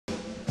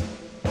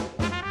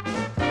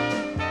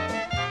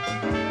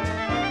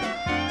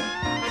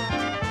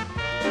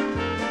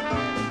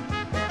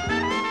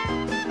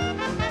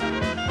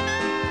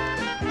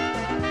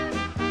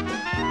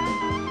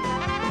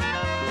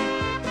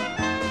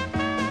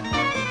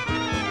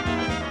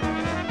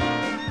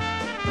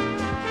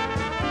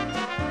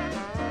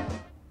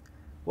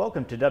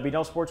Welcome to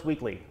W&L Sports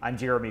Weekly. I'm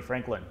Jeremy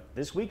Franklin.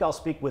 This week I'll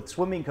speak with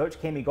swimming coach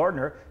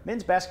Gardner,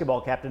 men's basketball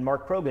captain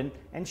Mark Croughan,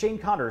 and Shane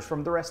Connors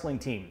from the wrestling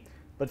team.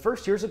 But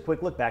first, here's a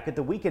quick look back at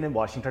the weekend in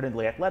Washington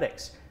Indley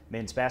athletics.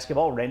 Men's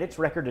basketball ran its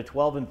record to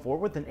 12-4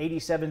 with an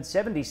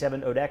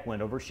 87-77 ODAC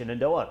win over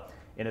Shenandoah.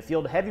 In a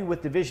field heavy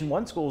with Division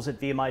I schools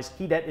at VMI's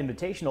Kedat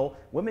Invitational,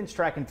 women's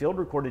track and field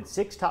recorded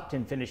 6 top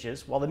 10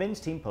 finishes, while the men's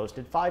team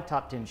posted 5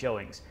 top 10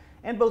 showings.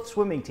 And both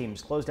swimming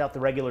teams closed out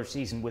the regular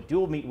season with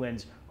dual meet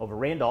wins over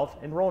Randolph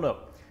and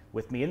Roanoke.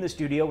 With me in the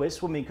studio is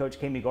swimming coach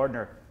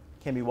Gardner.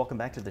 Cami, welcome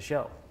back to the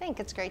show. I think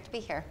it's great to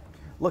be here.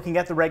 Looking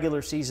at the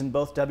regular season,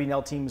 both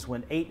W&L teams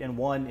went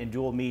 8-1 in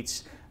dual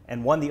meets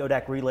and won the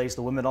ODAC relays.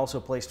 The women also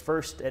placed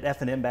first at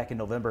F&M back in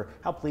November.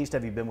 How pleased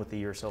have you been with the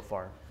year so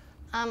far?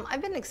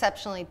 I've been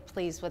exceptionally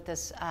pleased with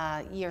this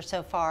year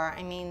so far.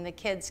 I mean, the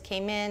kids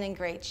came in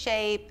great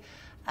shape.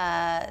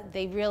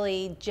 They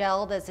really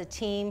gelled as a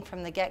team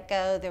from the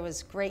get-go. There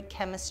was great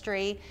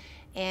chemistry,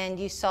 and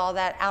you saw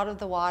that out of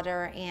the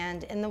water,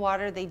 and in the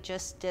water they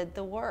just did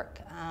the work.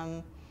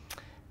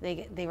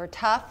 They were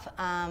tough,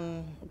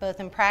 both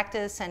in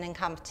practice and in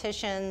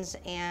competitions,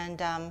 and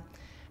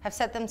have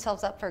set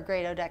themselves up for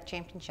great ODAC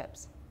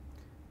championships.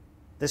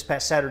 This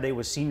past Saturday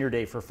was senior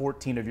day for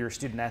 14 of your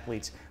student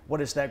athletes. What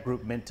has that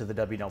group meant to the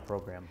W&L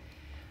program?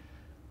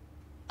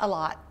 A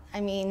lot. I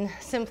mean,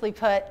 simply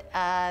put,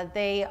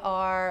 they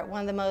are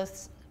one of the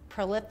most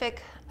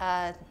prolific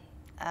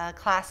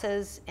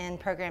classes in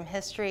program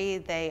history.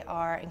 They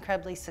are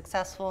incredibly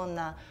successful in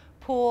the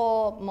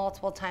pool,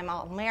 multiple-time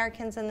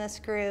All-Americans in this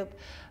group.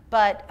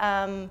 But,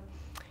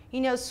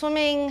 you know,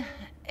 swimming,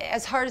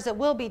 as hard as it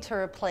will be to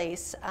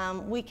replace,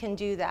 we can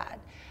do that.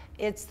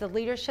 It's the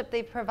leadership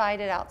they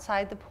provided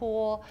outside the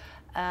pool,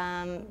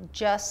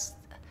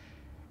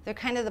 they're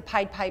kind of the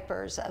Pied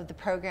Pipers of the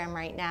program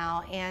right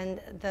now,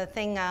 and the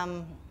thing,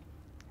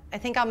 I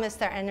think I'll miss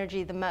their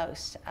energy the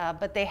most,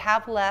 but they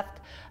have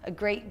left a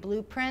great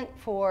blueprint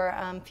for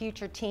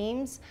future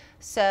teams,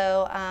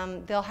 so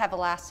they'll have a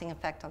lasting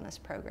effect on this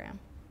program.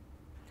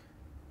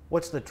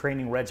 What's the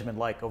training regimen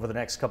like over the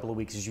next couple of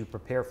weeks as you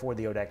prepare for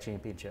the ODAC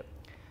championship?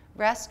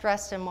 Rest,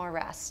 rest, and more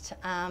rest.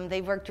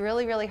 They've worked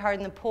really, really hard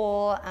in the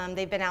pool.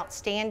 They've been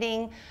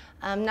outstanding,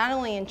 not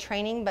only in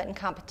training, but in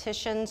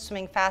competition,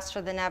 swimming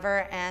faster than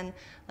ever. And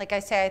like I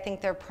say, I think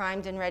they're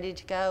primed and ready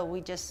to go. We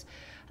just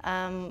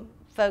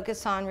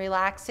focus on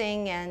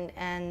relaxing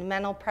and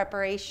mental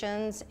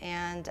preparations,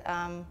 and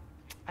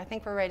I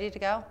think we're ready to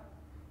go.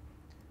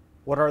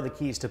 What are the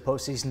keys to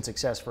postseason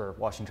success for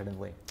Washington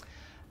Indley?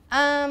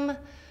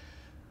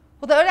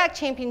 Well, the ODAC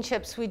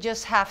championships, we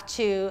just have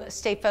to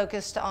stay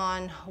focused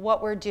on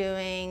what we're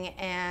doing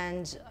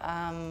and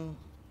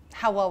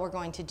how well we're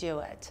going to do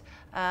it.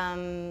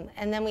 And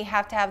then we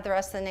have to have the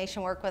rest of the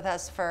nation work with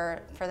us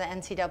for the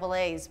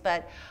NCAAs.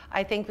 But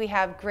I think we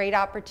have great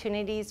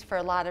opportunities for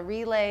a lot of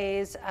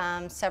relays,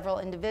 several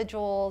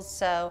individuals.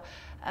 So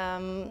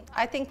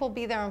I think we'll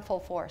be there in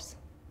full force.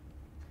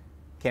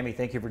 Cami,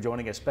 thank you for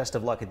joining us. Best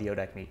of luck at the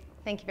ODAC meet.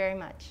 Thank you very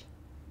much.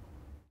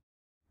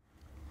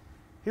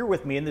 Here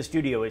with me in the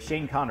studio is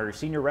Shane Connors,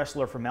 senior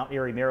wrestler from Mount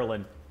Airy,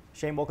 Maryland.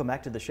 Shane, welcome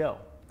back to the show.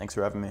 Thanks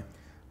for having me.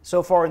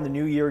 So far in the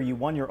new year, you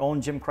won your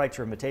own Jim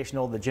Kreitzer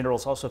Invitational. The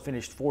Generals also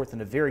finished 4th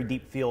in a very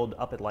deep field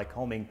up at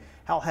Lycoming.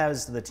 How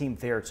has the team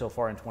fared so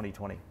far in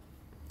 2020?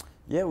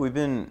 Yeah, we've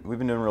been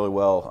doing really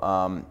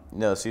well. You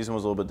know, the season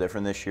was a little bit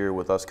different this year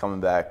with us coming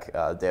back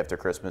day after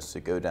Christmas to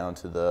go down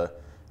to the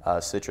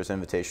Citrus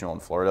Invitational in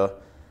Florida.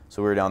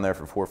 So we were down there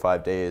for 4 or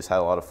 5 days, had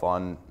a lot of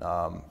fun,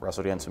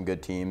 wrestled against some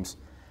good teams.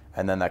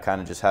 And then that kind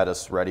of just had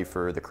us ready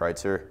for the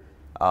Kreitzer.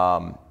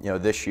 You know,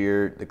 this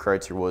year the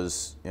Kreitzer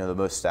was, you know, the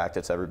most stacked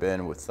it's ever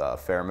been with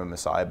Ferrum and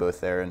Messiah both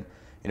there, and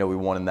you know, we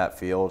won in that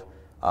field.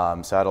 So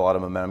I had a lot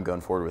of momentum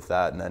going forward with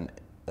that. And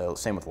then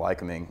same with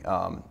Lycoming.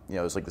 You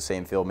know, it was like the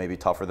same field, maybe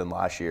tougher than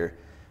last year.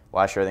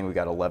 Last year I think we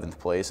got 11th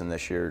place, and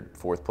this year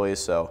 4th place.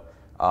 So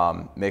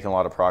making a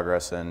lot of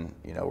progress, and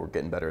you know, we're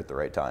getting better at the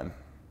right time.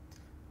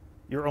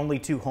 Your only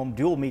 2 home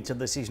dual meets of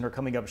the season are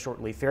coming up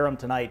shortly, Ferrum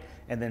tonight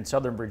and then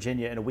Southern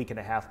Virginia in a week and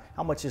a half.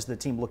 How much is the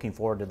team looking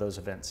forward to those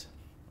events?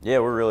 Yeah,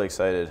 we're really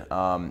excited.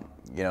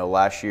 You know,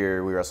 last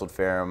year we wrestled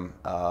Ferrum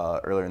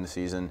earlier in the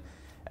season,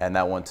 and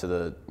that went to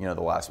the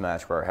last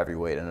match where our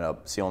heavyweight ended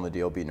up sealing the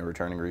deal, beating a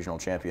returning regional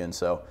champion.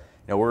 So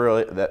you know, we're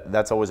really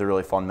that's always a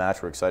really fun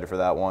match. We're excited for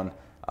that one,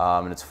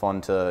 and it's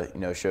fun to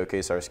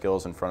showcase our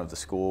skills in front of the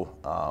school.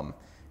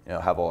 You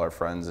know, have all our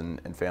friends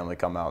and family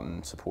come out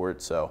and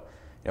support. So.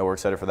 You know, we're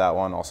excited for that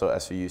one. Also,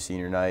 SVU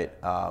senior night.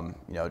 You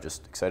know,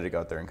 just excited to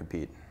go out there and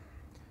compete.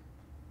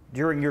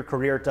 During your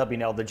career at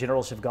W&L, the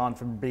Generals have gone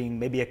from being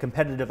maybe a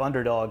competitive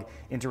underdog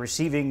into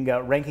receiving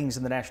rankings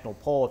in the national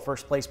poll, a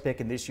first place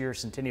pick in this year's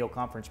Centennial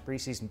Conference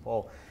preseason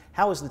poll.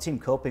 How is the team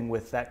coping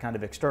with that kind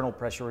of external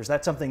pressure? Or is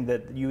that something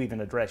that you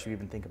even address, you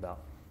even think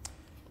about?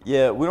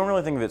 Yeah, we don't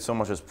really think of it so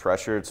much as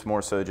pressure. It's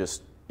more so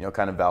just, you know,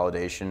 kind of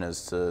validation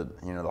as to,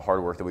 you know, the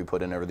hard work that we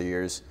put in over the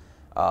years.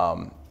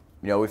 You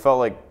know, we felt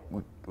like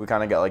we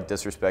kind of got like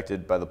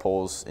disrespected by the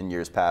polls in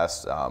years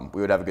past. We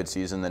would have a good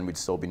season, then we'd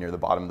still be near the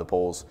bottom of the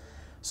polls.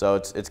 So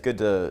it's good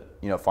to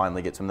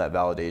finally get some of that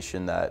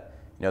validation that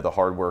the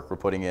hard work we're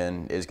putting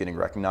in is getting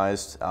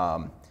recognized.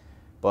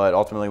 But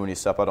ultimately, when you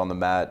step out on the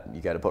mat, you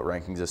got to put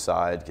rankings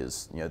aside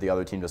because the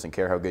other team doesn't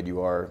care how good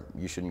you are.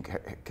 You shouldn't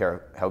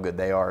care how good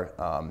they are.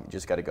 You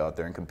just got to go out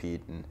there and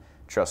compete and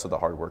trust that the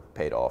hard work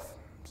paid off.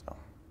 So.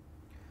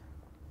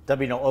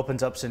 W&L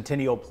opens up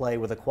Centennial play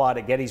with a quad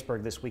at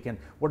Gettysburg this weekend.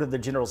 What are the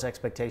Generals'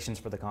 expectations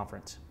for the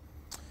conference?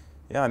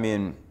 Yeah, I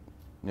mean,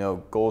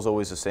 goal's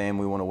always the same.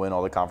 We want to win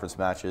all the conference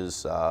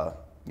matches,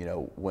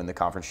 win the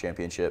conference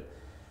championship.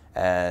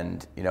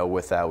 And,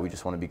 with that, we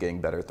just want to be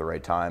getting better at the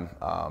right time.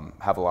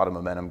 Have a lot of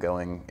momentum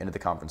going into the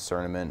conference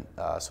tournament,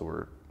 so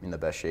we're in the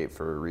best shape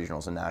for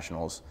regionals and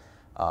nationals.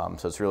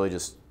 So it's really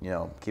just,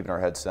 keeping our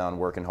heads down,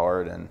 working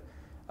hard, and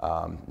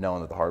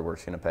knowing that the hard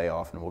work's going to pay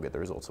off and we'll get the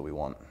results that we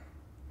want.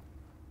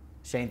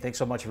 Shane, thanks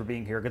so much for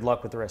being here. Good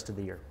luck with the rest of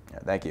the year. Yeah,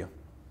 thank you.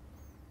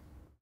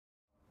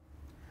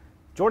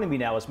 Joining me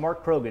now is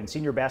Mark Croughan,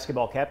 senior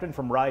basketball captain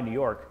from Rye, New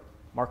York.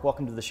 Mark,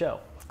 welcome to the show.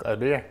 Glad to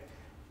be here.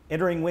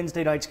 Entering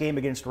Wednesday night's game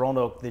against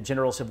Roanoke, the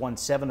Generals have won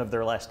 7 of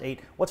their last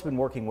 8. What's been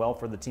working well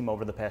for the team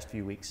over the past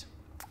few weeks?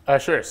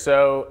 Sure.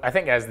 So I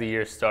think as the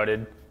year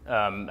started,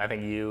 I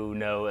think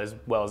as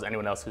well as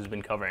anyone else who's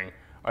been covering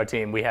our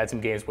team, we had some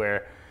games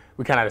where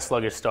we kind of had a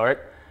sluggish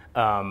start,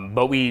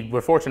 but we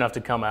were fortunate enough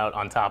to come out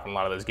on top in a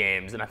lot of those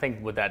games. And I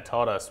think what that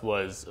taught us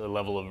was a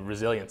level of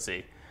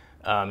resiliency.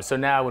 So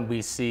now when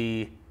we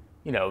see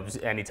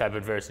any type of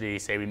adversity,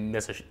 say we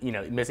miss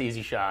an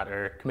easy shot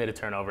or commit a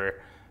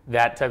turnover,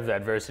 that type of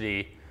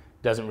adversity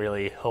doesn't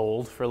really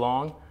hold for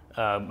long.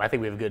 I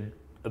think we have a good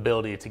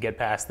ability to get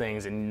past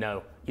things and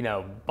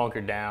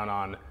bunker down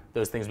on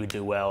those things we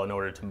do well in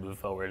order to move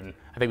forward. And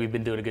I think we've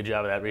been doing a good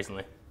job of that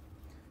recently.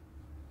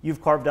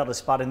 You've carved out a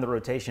spot in the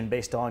rotation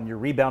based on your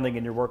rebounding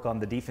and your work on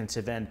the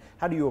defensive end.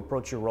 How do you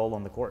approach your role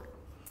on the court?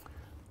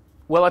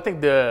 Well, I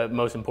think the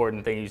most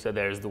important thing you said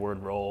there is the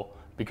word role,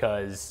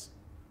 because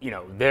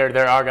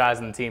there are guys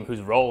on the team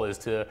whose role is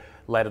to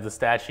light up the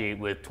stat sheet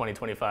with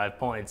 20-25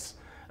 points.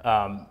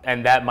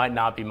 And that might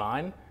not be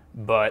mine,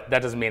 but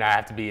that doesn't mean I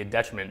have to be a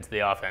detriment to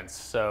the offense.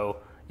 So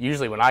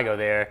usually when I go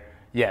there,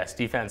 yes,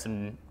 defense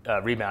and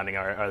rebounding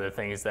are the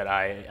things that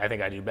I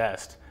think I do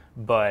best.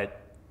 But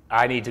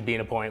I need to be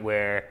in a point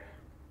where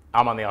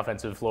I'm on the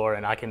offensive floor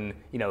and I can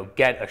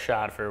get a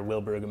shot for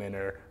Will Brueggemann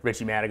or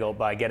Richie Manigault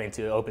by getting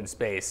to open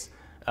space.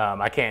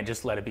 I can't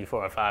just let it be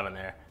 4 or 5 in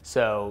there.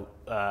 So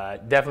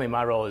definitely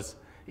my role is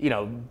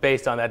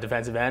based on that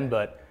defensive end,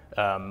 but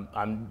I'm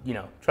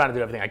trying to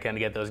do everything I can to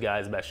get those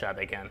guys the best shot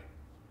they can.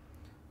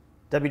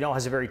 W&L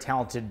has a very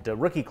talented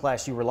rookie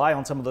class. You rely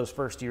on some of those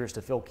first years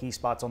to fill key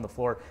spots on the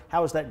floor.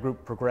 How has that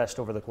group progressed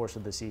over the course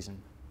of the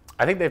season?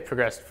 I think they've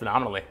progressed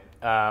phenomenally.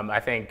 I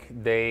think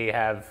they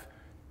have,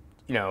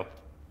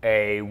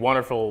 a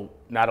wonderful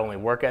not only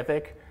work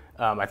ethic.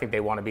 I think they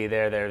want to be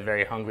there. They're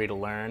very hungry to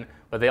learn,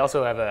 but they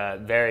also have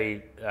a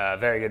very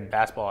good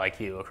basketball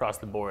IQ across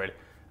the board.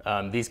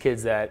 These are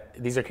kids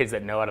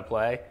that know how to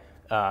play.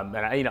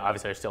 And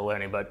obviously they're still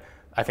learning, but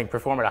I think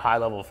perform at a high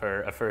level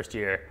for a first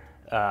year.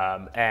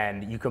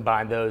 And you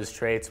combine those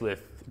traits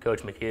with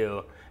Coach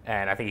McHugh,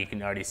 and I think you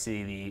can already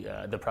see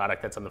the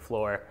product that's on the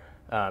floor.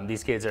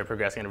 These kids are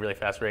progressing at a really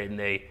fast rate, and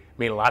they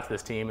mean a lot to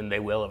this team, and they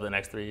will over the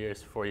next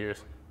 4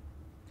 years.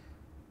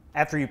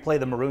 After you play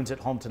the Maroons at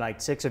home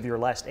tonight, 6 of your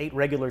last 8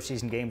 regular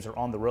season games are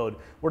on the road.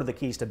 What are the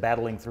keys to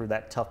battling through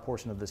that tough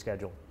portion of the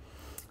schedule?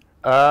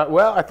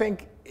 Well, I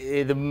think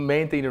the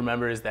main thing to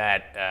remember is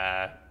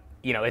that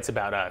it's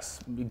about us.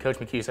 Coach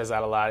McHugh says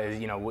that a lot.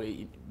 Is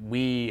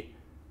we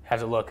have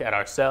to look at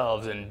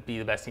ourselves and be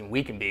the best team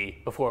we can be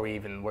before we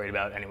even worried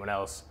about anyone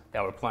else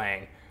that we're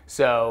playing.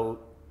 So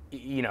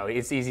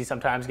it's easy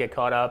sometimes to get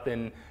caught up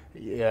in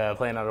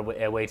playing on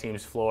a away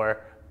team's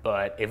floor.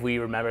 But if we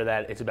remember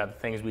that it's about the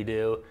things we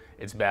do,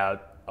 it's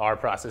about our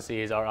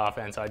processes, our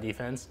offense, our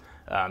defense,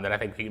 then I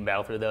think we can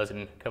battle through those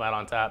and come out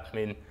on top. I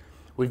mean,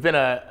 we've been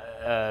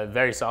a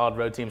very solid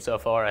road team so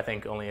far. I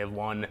think only have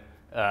one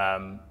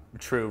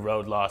true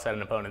road loss at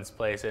an opponent's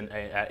place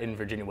in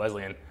Virginia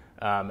Wesleyan,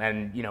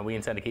 and we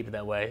intend to keep it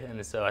that way.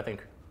 And so I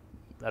think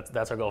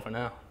that's our goal for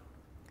now.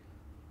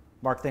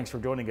 Mark, thanks for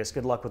joining us.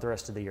 Good luck with the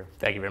rest of the year.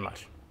 Thank you very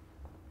much.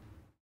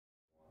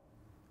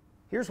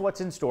 Here's what's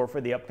in store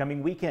for the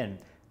upcoming weekend.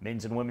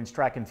 Men's and women's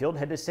track and field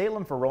head to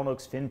Salem for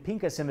Roanoke's Finn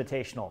Pincus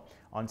Invitational.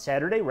 On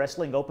Saturday,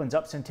 wrestling opens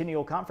up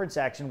Centennial Conference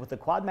action with a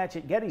quad match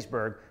at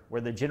Gettysburg, where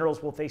the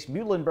Generals will face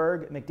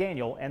Muhlenberg,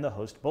 McDaniel, and the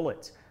host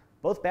Bullets.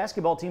 Both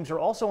basketball teams are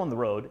also on the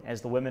road as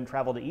the women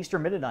travel to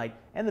Eastern Mennonite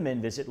and the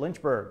men visit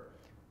Lynchburg.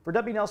 For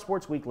W&L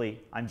Sports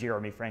Weekly, I'm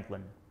Jeremy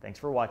Franklin. Thanks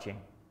for watching.